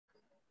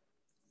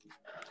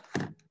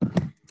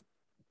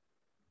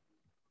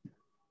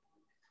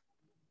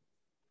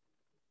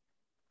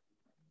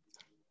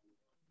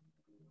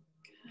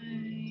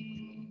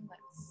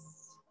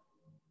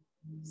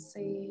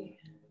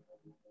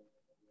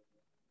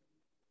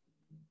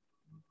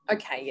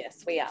Okay,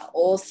 yes, we are.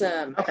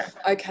 Awesome. Okay.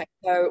 Okay,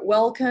 so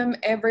welcome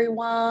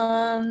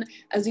everyone.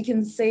 As you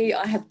can see,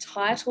 I have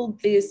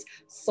titled this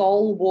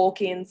Soul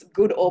Walk-ins,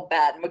 Good or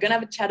Bad. And we're going to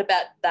have a chat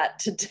about that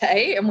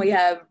today. And we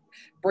have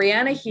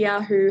Brianna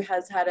here who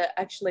has had a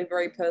actually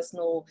very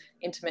personal,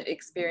 intimate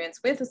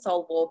experience with a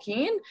soul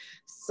walk-in.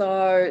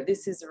 So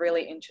this is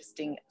really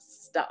interesting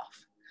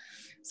stuff.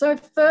 So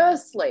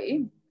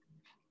firstly,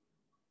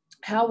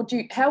 how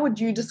would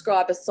you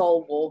describe a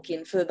soul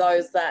walk-in for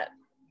those that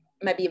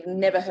maybe have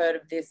never heard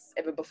of this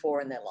ever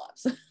before in their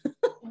lives?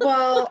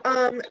 Well,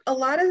 a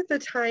lot of the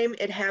time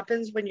it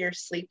happens when you're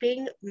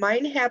sleeping.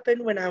 Mine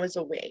happened when I was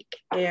awake,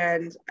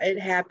 and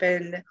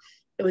it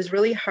was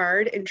really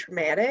hard and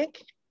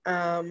traumatic.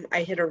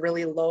 I hit a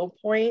really low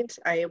point.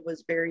 I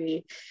was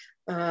very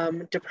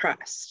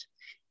depressed.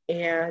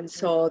 And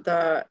so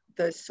the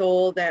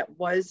soul that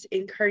was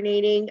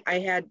incarnating, I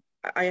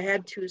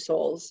had two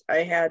souls.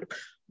 I had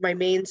my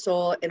main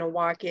soul in a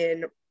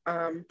walk-in,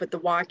 but the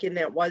walk-in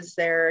that was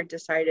there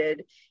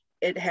decided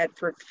it had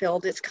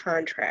fulfilled its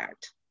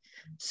contract.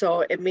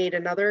 So it made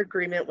another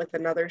agreement with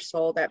another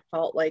soul that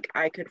felt like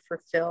I could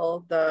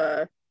fulfill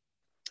the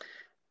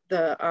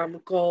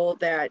goal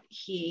that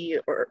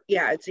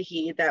it's a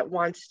he that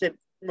wants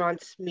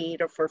me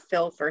to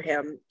fulfill for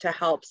him to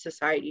help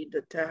society,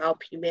 to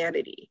help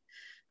humanity.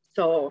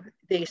 So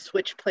they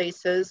switched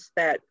places.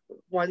 That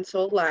one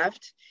soul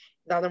left,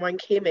 the other one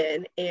came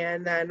in,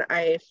 and then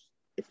I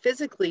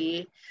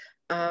physically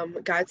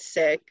got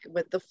sick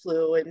with the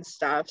flu and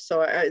stuff.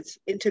 So I was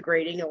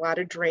integrating a lot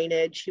of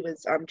drainage. He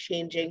was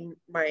changing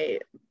my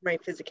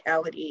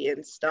physicality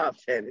and stuff.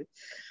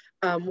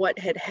 And what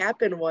had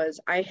happened was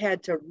I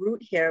had to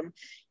root him.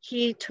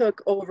 He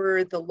took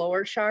over the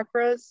lower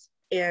chakras,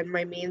 and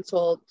my main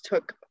soul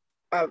took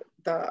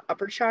the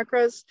upper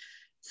chakras.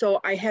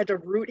 So I had to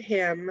root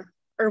him,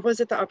 or was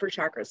it the upper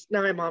chakras?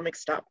 Now I'm all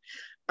mixed up.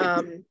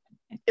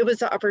 It was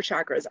the upper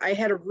chakras. I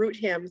had to root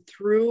him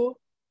through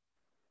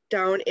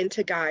down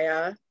into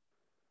Gaia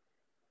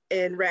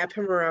and wrap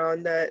him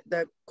around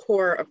the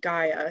core of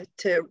Gaia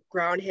to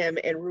ground him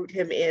and root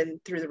him in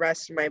through the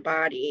rest of my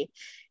body.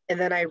 And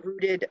then I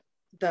rooted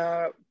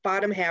the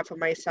bottom half of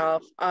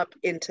myself up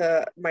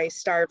into my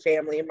star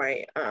family,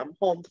 my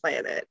home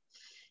planet,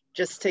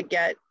 just to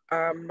get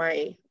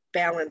my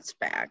balance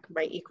back,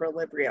 my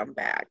equilibrium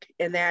back.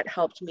 And that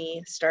helped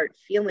me start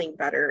feeling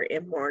better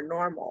and more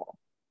normal.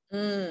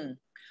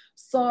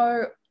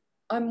 So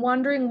I'm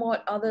wondering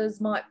what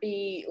others might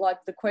be like,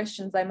 the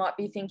questions they might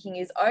be thinking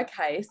is,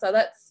 okay, so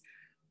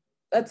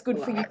that's good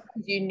for you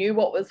because you knew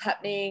what was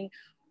happening.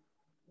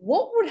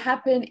 What would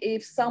happen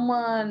if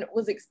someone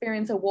was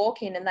experiencing a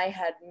walk-in and they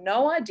had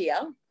no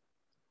idea?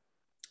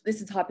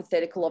 This is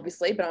hypothetical,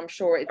 obviously, but I'm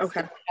sure it's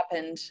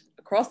happened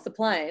across the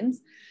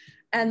plains,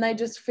 and they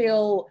just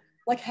feel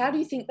like, how do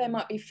you think they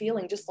might be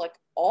feeling? Just like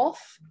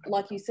off,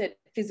 like you said,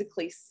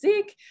 physically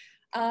sick,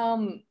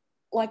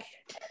 like,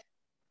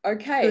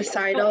 okay,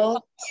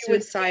 suicidal.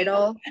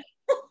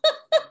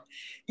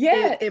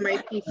 Yeah, they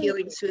might be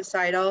feeling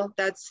suicidal.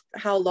 That's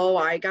how low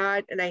I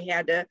got, and I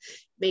had to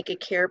make a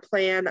care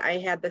plan. I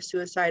had the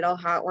suicidal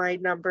hotline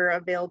number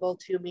available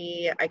to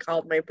me. I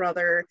called my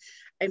brother.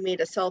 I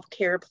made a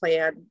self-care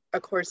plan,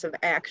 a course of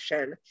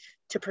action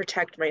to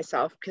protect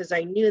myself, because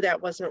I knew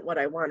that wasn't what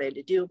I wanted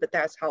to do, but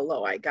that's how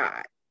low I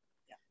got.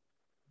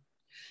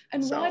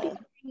 And why do you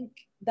think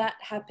that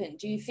happened?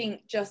 Do you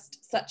think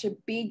just such a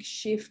big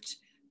shift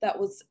that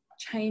was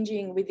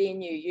changing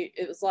within you?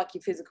 It was like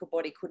your physical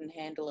body couldn't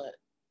handle it?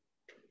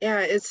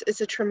 Yeah,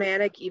 it's a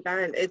traumatic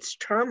event. It's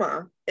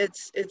trauma.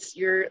 It's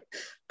your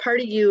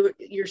part of you,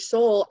 your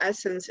soul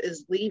essence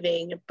is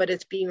leaving, but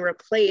it's being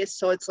replaced.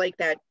 So it's like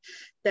that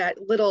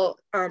little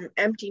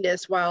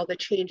emptiness while the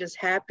change is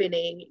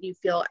happening. You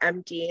feel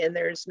empty and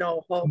there's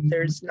no hope.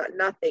 There's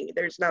nothing.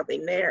 There's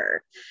nothing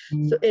there.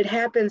 So it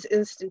happens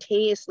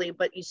instantaneously,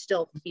 but you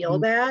still feel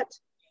that.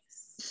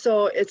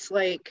 So it's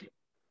like,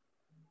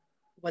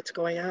 what's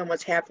going on?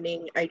 What's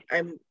happening?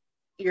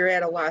 You're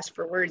at a loss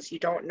for words. You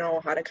don't know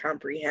how to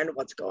comprehend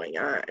what's going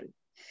on.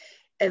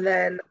 And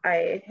then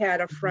I had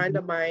a friend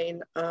of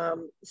mine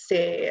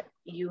say,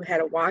 you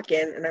had a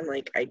walk-in, and I'm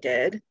like, I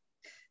did.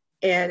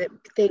 And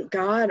thank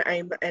God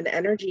I'm an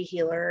energy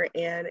healer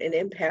and an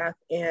empath.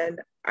 And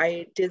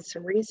I did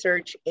some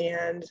research,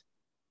 and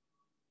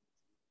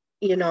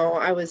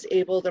I was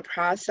able to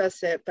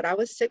process it, but I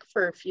was sick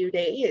for a few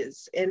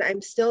days, and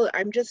I'm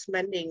just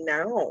mending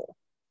now.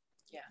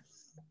 Yeah.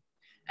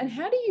 And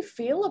how do you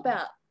feel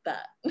about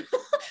that?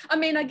 I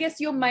mean, I guess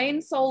your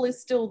main soul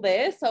is still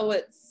there, so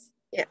it's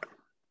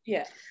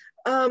yeah.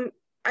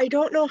 I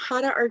don't know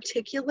how to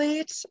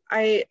articulate.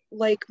 I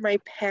like my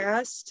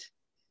past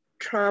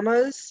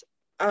traumas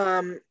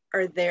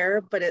are there,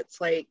 but it's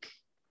like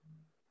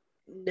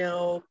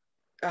no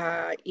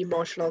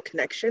emotional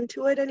connection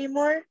to it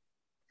anymore.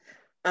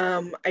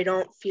 I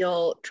don't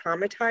feel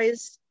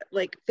traumatized.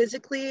 Like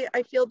physically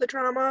I feel the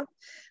trauma,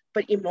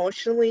 but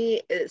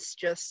emotionally it's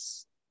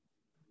just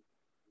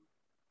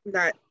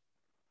not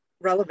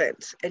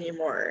relevant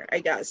anymore, I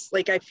guess.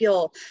 Like I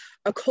feel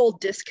a cold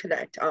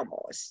disconnect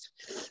almost.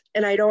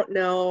 And I don't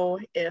know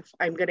if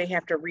I'm going to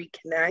have to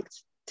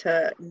reconnect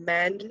to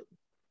mend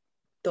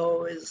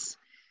those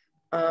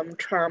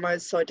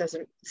traumas so it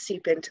doesn't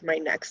seep into my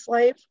next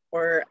life,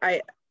 or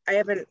I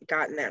haven't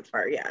gotten that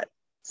far yet.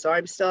 So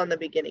I'm still in the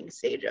beginning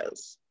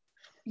stages.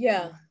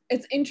 Yeah,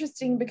 it's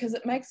interesting because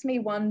it makes me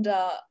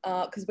wonder,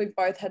 because we've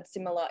both had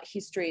similar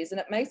histories, and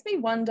it makes me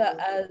wonder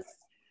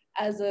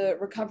as a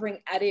recovering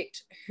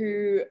addict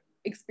who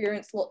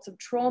experienced lots of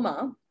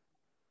trauma,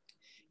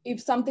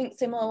 if something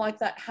similar like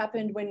that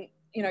happened when,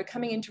 you know,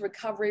 coming into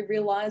recovery,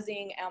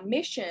 realizing our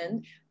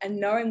mission and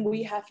knowing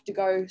we have to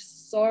go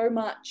so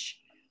much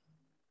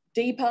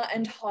deeper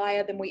and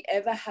higher than we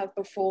ever have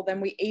before,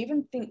 than we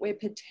even think we're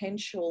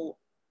potential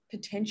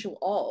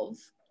of.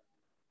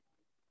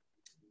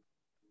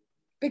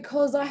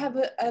 Because I have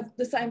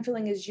the same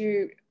feeling as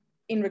you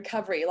in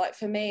recovery. Like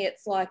for me,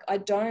 it's like I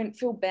don't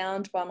feel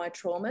bound by my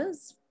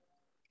traumas.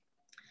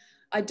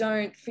 I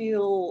don't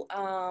feel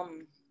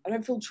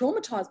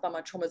traumatized by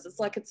my traumas. It's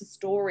like it's a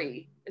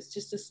story. It's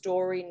just a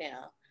story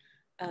now.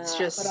 It's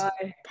just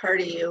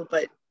part of you,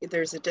 but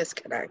there's a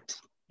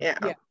disconnect.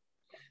 Yeah.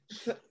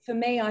 For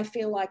me, I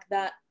feel like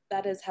that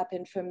has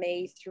happened for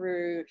me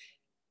through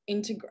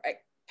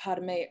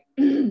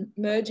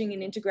merging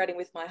and integrating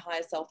with my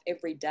higher self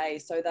every day,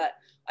 so that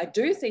I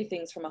do see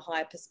things from a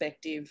higher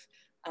perspective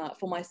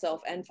for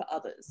myself and for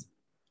others.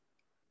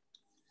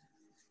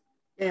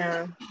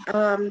 Yeah.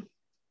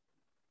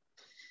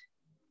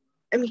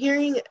 I'm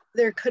hearing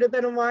there could have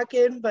been a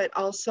walk-in, but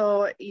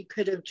also you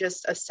could have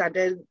just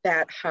ascended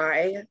that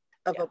high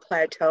of a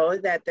plateau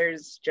that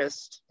there's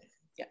just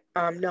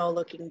no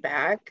looking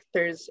back.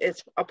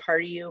 It's a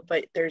part of you,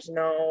 but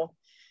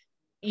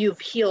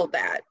you've healed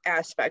that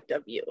aspect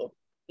of you,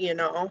 you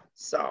know?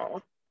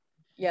 So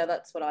yeah,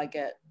 that's what I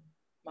get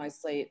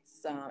mostly.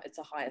 It's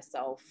a higher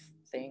self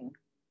thing.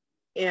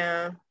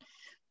 Yeah.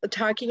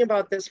 Talking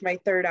about this, my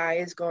third eye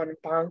is going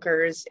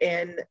bonkers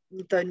and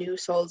the new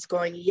soul's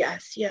going,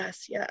 yes,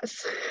 yes,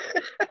 yes.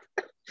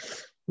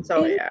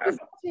 So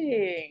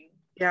interesting.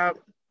 Yeah.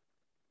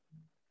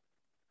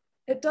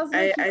 It does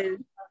make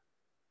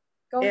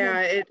Go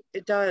ahead.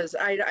 It does.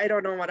 I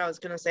don't know what I was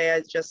gonna say.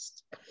 I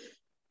just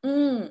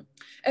and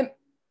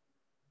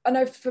I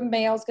know for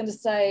me, I was going to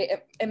say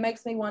it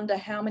makes me wonder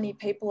how many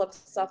people have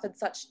suffered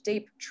such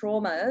deep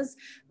traumas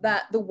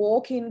that the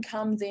walk-in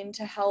comes in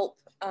to help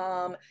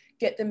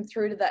get them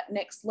through to that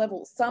next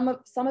level. Some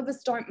of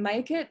us don't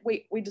make it.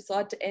 We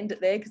decide to end it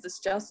there because it's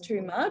just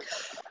too much.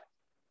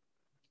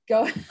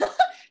 Go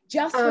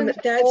just when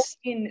the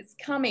walk-in is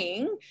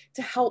coming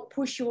to help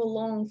push you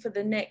along for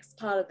the next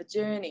part of the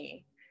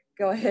journey.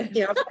 Go ahead.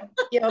 Yep.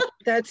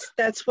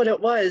 That's what it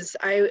was.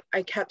 I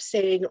kept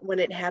saying when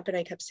it happened,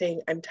 I kept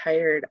saying, I'm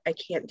tired. I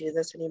can't do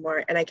this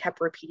anymore. And I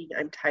kept repeating,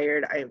 I'm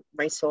tired.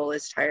 My soul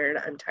is tired.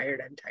 I'm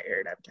tired. I'm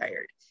tired. I'm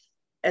tired.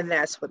 And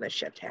that's when the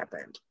shift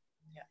happened.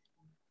 Yeah.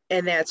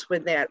 And that's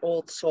when that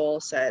old soul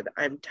said,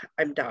 I'm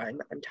done.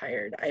 I'm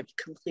tired. I've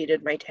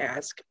completed my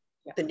task.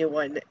 Yeah. The new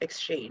one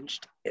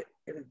exchanged it.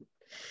 And,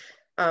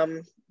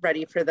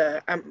 ready for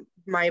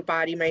my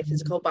body, my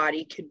physical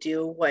body could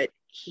do what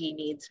he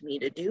needs me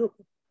to do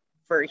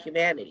for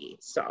humanity.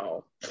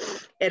 So,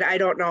 and I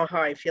don't know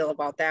how I feel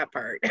about that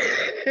part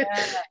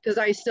because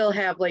I still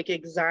have like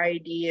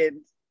anxiety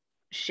and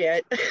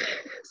shit.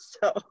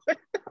 So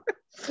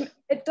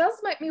it does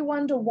make me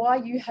wonder why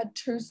you had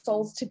two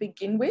souls to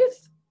begin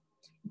with.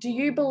 Do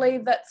you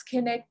believe that's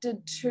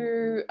connected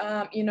to,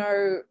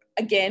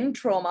 again,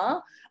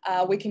 trauma?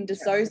 We can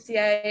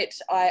dissociate.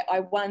 I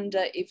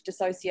wonder if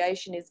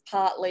dissociation is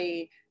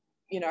partly,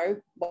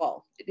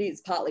 it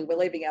is partly we're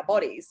leaving our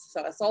bodies.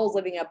 So our soul's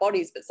leaving our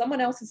bodies, but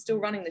someone else is still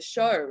running the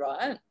show,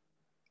 right?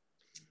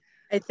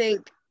 I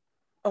think,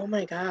 oh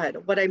my God,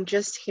 what I'm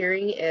just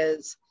hearing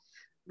is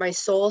my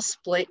soul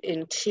split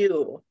in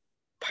two.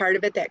 Part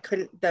of it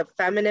the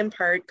feminine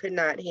part could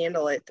not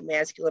handle it. The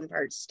masculine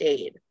part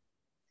stayed.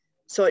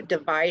 So it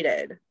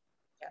divided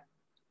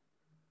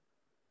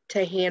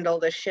to handle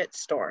the shit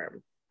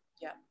storm.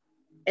 Yeah.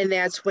 And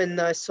that's when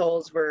the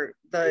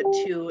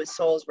two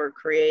souls were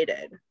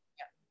created.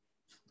 Yeah.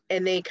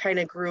 And they kind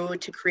of grew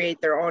to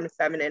create their own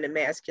feminine and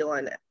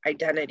masculine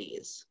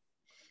identities.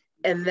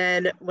 And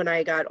then when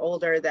I got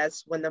older,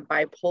 that's when the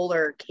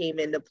bipolar came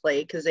into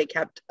play because they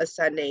kept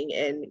ascending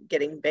and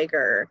getting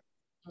bigger.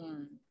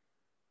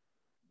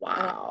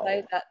 Wow. And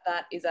I say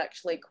that is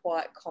actually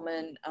quite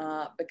common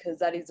because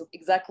that is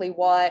exactly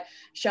why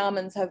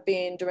shamans have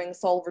been doing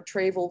soul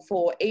retrieval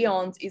for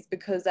eons, is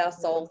because our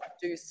souls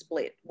do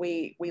split.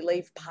 We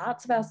leave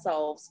parts of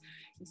ourselves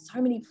in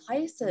so many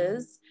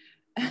places,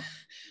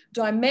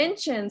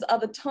 dimensions,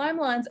 other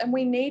timelines, and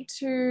we need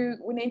to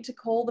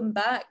call them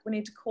back. We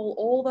need to call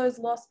all those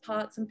lost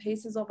parts and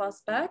pieces of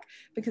us back,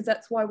 because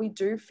that's why we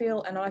do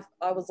feel, and I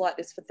was like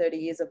this for 30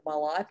 years of my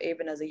life,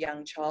 even as a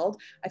young child.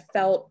 I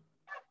felt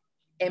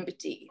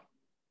empty.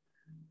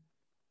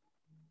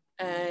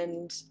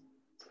 And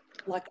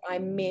like I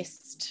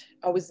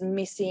was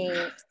missing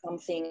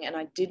something and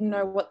I didn't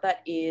know what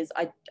that is.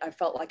 I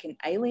felt like an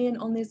alien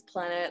on this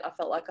planet. I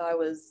felt like I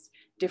was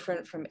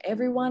different from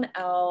everyone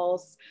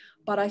else.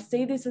 But I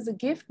see this as a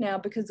gift now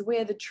because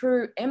we're the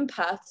true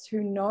empaths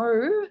who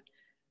know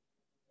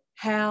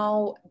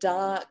how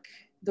dark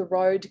the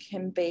road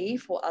can be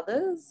for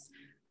others,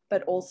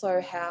 but also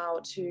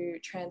how to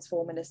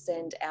transform and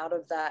ascend out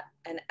of that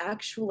and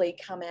actually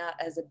come out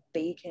as a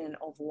beacon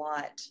of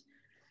light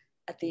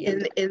at the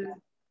end of in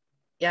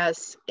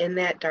Yes, in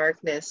that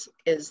darkness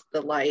is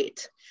the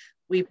light.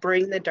 We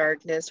bring the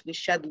darkness, we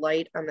shed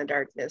light on the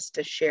darkness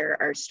to share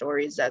our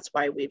stories. That's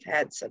why we've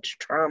had such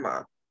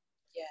trauma.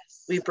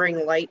 Yes. We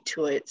bring light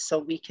to it so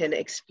we can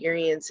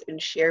experience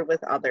and share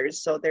with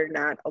others so they're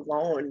not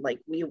alone like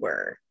we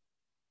were.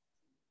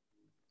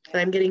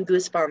 And I'm getting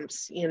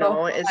goosebumps, you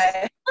know.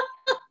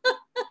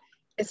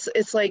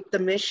 It's like the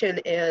mission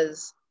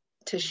is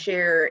to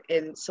share,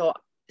 and so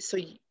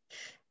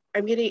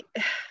I'm getting,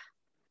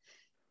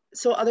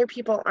 so other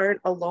people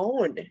aren't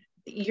alone.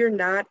 You're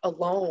not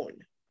alone.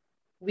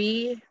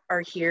 We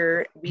are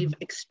here. We've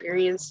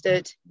experienced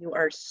it. You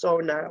are so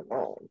not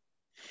alone.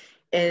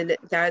 And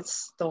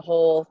that's the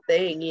whole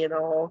thing, you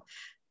know.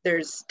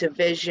 There's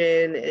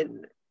division,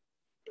 and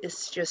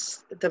it's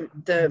just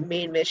the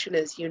main mission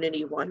is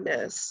unity,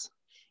 oneness.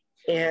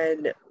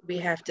 And we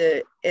have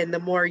to, and the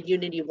more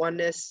unity,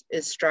 oneness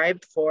is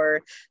strived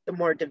for, the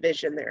more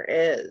division there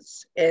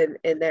is. And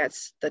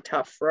that's the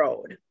tough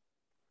road.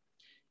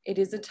 It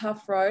is a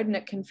tough road and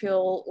it can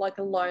feel like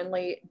a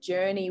lonely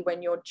journey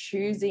when you're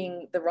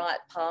choosing the right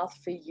path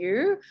for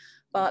you.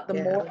 But the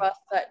more of us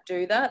that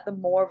do that, the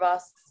more of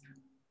us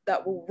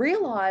that will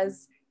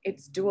realize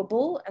it's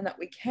doable and that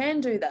we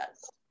can do that.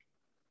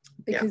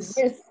 Because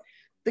yes,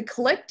 the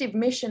collective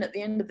mission at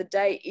the end of the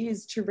day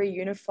is to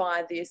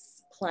reunify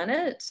this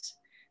planet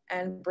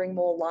and bring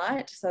more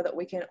light so that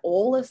we can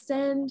all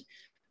ascend.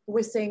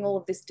 We're seeing all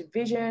of this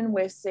division.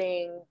 We're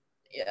seeing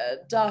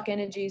dark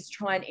energies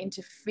try and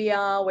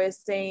interfere. We're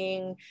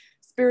seeing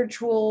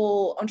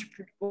spiritual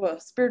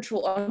entrepreneurs,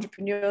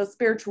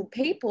 spiritual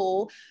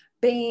people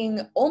being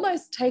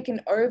almost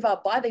taken over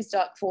by these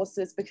dark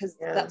forces because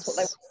that's what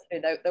they want to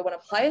do. They want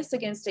to play us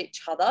against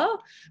each other.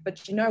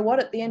 But you know what?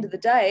 At the end of the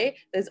day,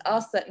 there's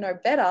us that know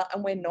better,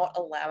 and we're not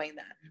allowing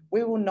that.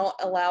 We will not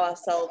allow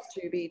ourselves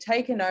to be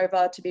taken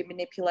over, to be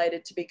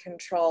manipulated, to be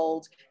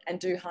controlled, and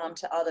do harm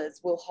to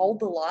others. We'll hold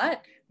the light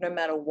no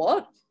matter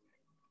what.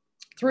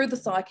 Through the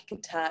psychic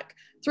attack,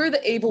 through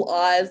the evil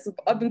eyes.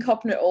 I've been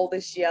copping it all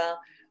this year.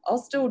 I'll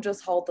still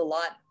just hold the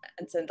light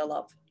and send the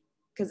love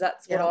because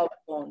that's what I was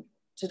born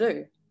to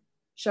do.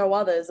 Show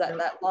others that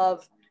that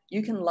love,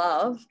 you can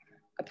love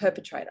a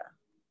perpetrator,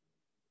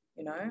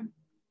 you know?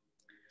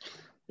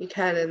 You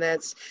can, and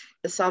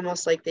it's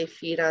almost like they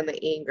feed on the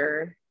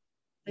anger.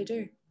 They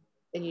do.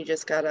 And you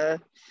just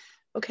gotta,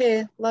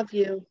 okay, love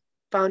you.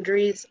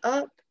 Boundaries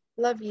up,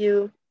 love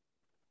you.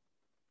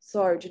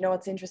 So do you know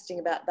what's interesting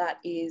about that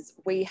is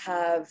we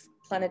have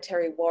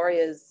planetary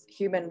warriors,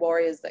 human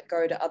warriors that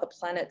go to other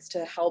planets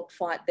to help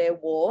fight their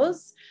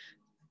wars,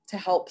 to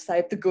help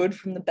save the good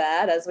from the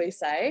bad, as we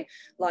say.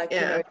 Like, you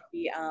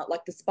know,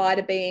 like the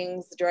spider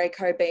beings, the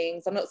Draco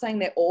beings. I'm not saying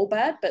they're all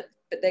bad, but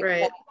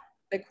they're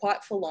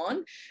quite full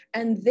on.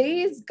 And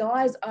these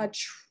guys are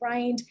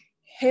trained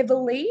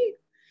heavily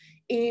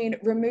in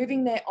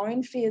removing their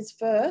own fears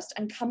first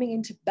and coming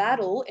into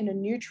battle in a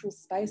neutral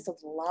space of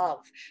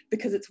love,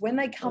 because it's when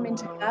they come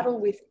into battle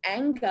with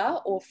anger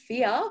or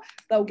fear,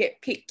 they'll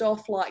get picked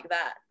off like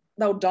that.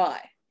 They'll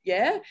die.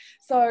 Yeah.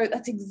 So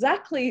that's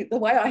exactly the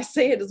way I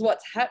see it, is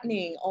what's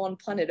happening on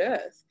planet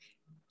Earth.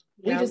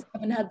 We just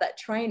haven't had that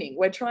training.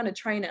 We're trying to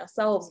train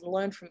ourselves and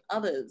learn from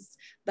others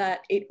that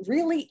it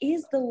really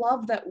is the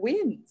love that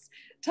wins.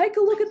 Take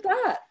a look at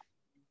that.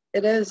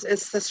 It is.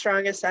 It's the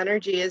strongest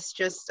energy. It's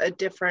just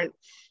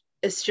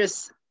it's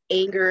just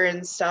anger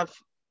and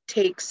stuff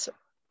takes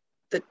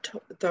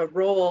the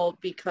role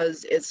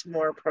because it's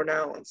more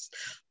pronounced.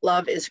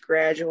 Love is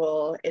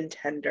gradual and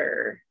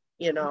tender,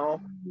 you know,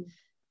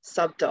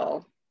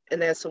 subtle.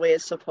 And that's the way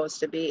it's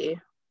supposed to be.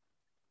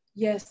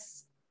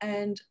 Yes.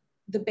 And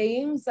the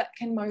beings that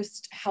can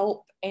most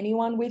help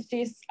anyone with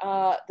this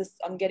are it's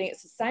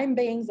the same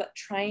beings that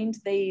trained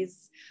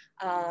these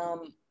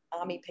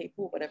army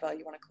people, whatever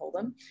you want to call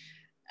them,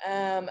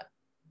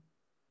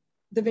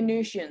 the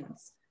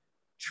Venusians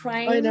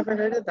trained. I never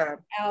heard of that.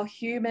 Our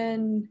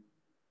human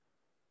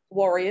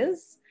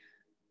warriors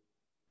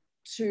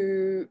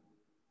to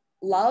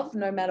love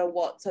no matter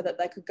what, so that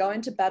they could go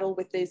into battle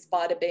with these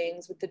spider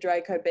beings, with the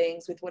Draco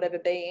beings, with whatever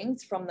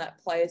beings, from that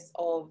place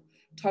of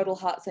total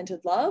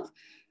heart-centered love,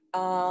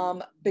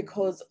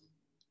 because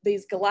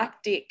these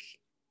galactic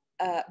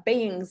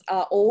beings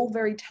are all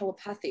very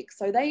telepathic.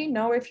 So they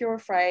know if you're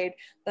afraid,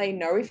 they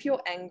know if you're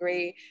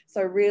angry.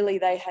 So really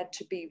they had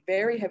to be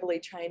very heavily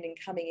trained in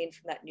coming in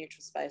from that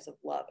neutral space of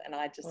love. And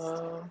I just,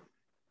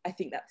 I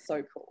think that's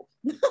so cool.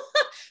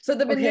 So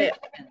the Venusians.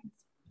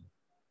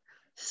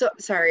 So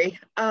sorry.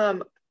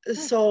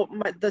 So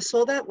the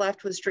soul that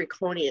left was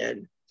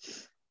draconian.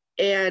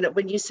 And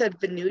when you said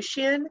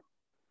Venusian,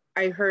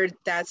 I heard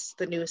that's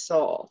the new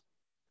soul.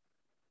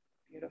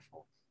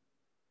 Beautiful.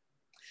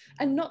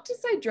 And not to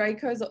say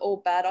Dracos are all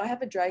bad. I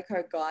have a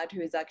Draco guide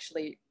who is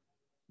actually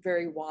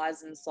very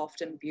wise and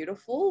soft and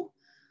beautiful.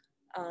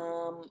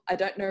 I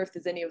don't know if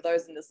there's any of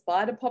those in the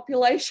spider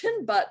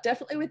population, but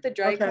definitely with the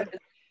Dracos,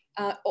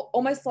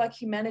 almost like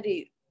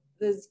humanity,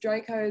 there's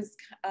Dracos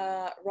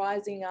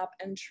rising up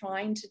and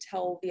trying to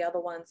tell the other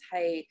ones,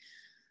 hey,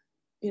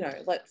 you know,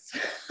 let's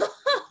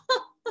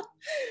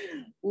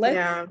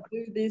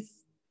do this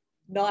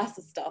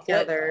nicer stuff.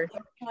 Let's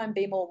try and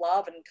be more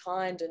love and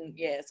kind, and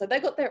so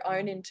they got their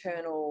own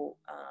internal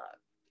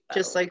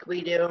just like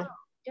we do.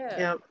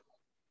 Yeah.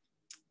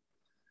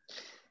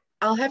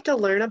 I'll have to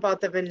learn about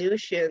the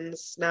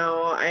Venusians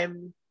now.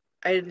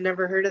 I'd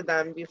never heard of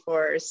them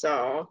before,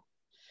 so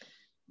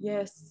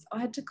yes, I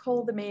had to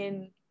call them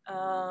in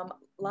a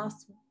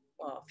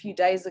few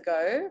days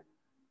ago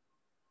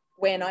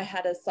when I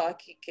had a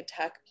psychic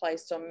attack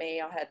placed on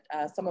me. I had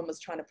someone was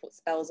trying to put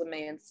spells on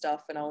me and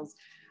stuff, and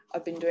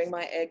I've been doing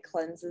my egg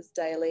cleanses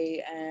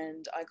daily,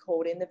 and I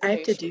called in the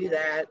Venusian. I have to do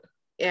that.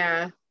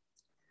 Yeah.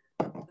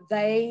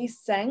 They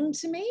sang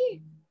to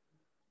me.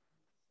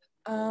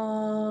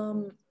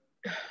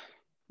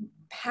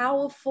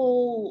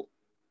 Powerful,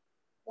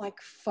 like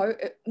folk,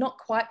 not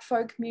quite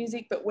folk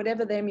music, but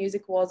whatever their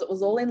music was, it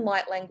was all in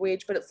light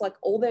language, but it's like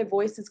all their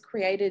voices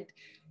created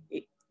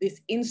this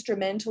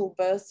instrumental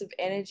burst of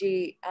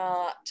energy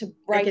to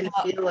break I can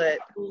up feel it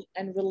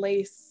and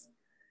release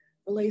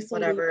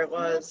whatever it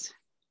was.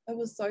 It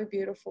was so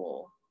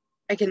beautiful.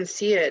 I can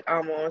see it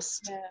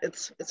almost. Yeah.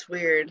 It's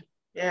weird.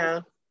 Yeah.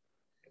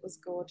 It was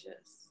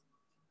gorgeous.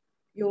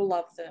 You'll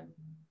love them.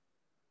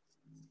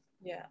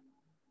 Yeah.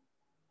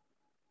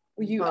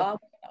 Well, you are,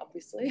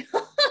 obviously.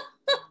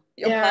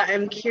 Yeah,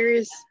 I'm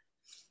curious.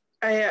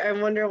 I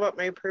wonder what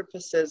my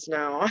purpose is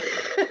now.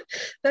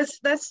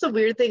 That's the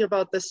weird thing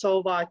about the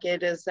soul walk.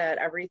 It is that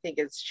everything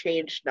has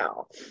changed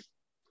now.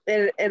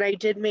 And I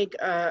did make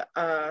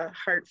a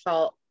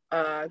heartfelt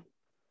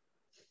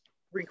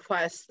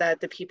request that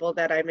the people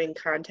that I'm in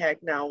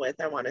contact now with,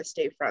 I want to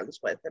stay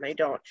friends with, and I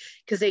don't,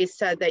 because they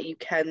said that you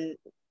can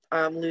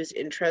lose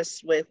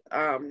interest with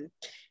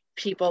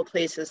people,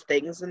 places,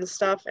 things, and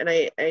stuff. And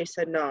I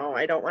said, no,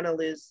 I don't want to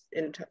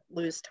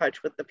lose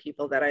touch with the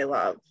people that I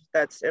love.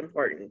 That's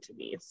important to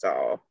me.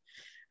 So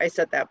I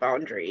set that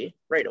boundary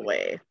right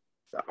away.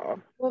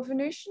 So well,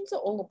 Venusians are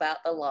all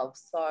about the love.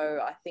 So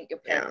I think your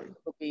purpose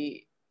will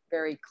be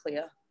very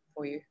clear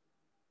for you.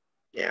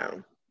 Yeah.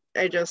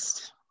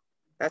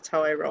 That's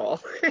how I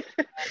roll.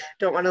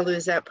 Don't want to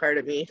lose that part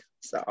of me.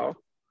 So I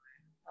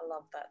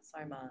love that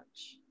so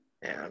much.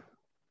 Yeah.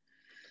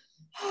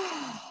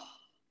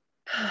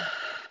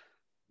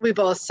 We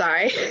both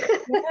sigh.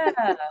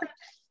 Yeah. It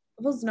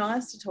was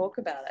nice to talk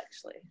about,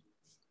 actually.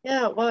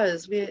 Yeah, it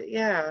was.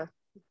 Beautiful.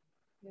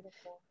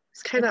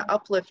 It's kind of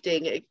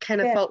uplifting. It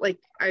kind of felt like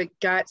I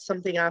got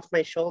something off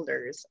my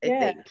shoulders, I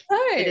think. Same.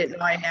 I didn't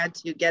know I had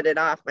to get it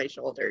off my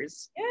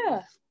shoulders.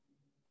 Yeah.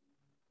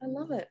 I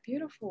love it.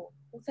 Beautiful.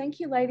 Well, thank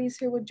you, ladies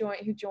who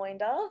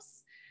joined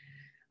us.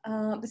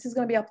 This is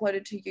going to be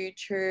uploaded to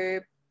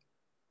YouTube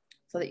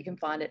so that you can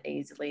find it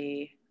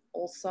easily.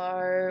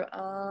 Also,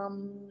 I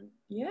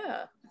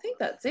think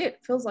that's it.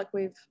 Feels like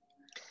we've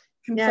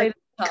completed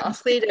the task.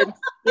 Completed.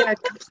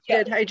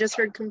 Completed. I just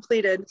heard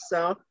completed,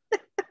 so.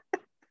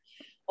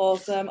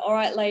 Awesome. All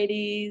right,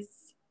 ladies.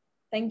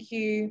 Thank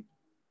you.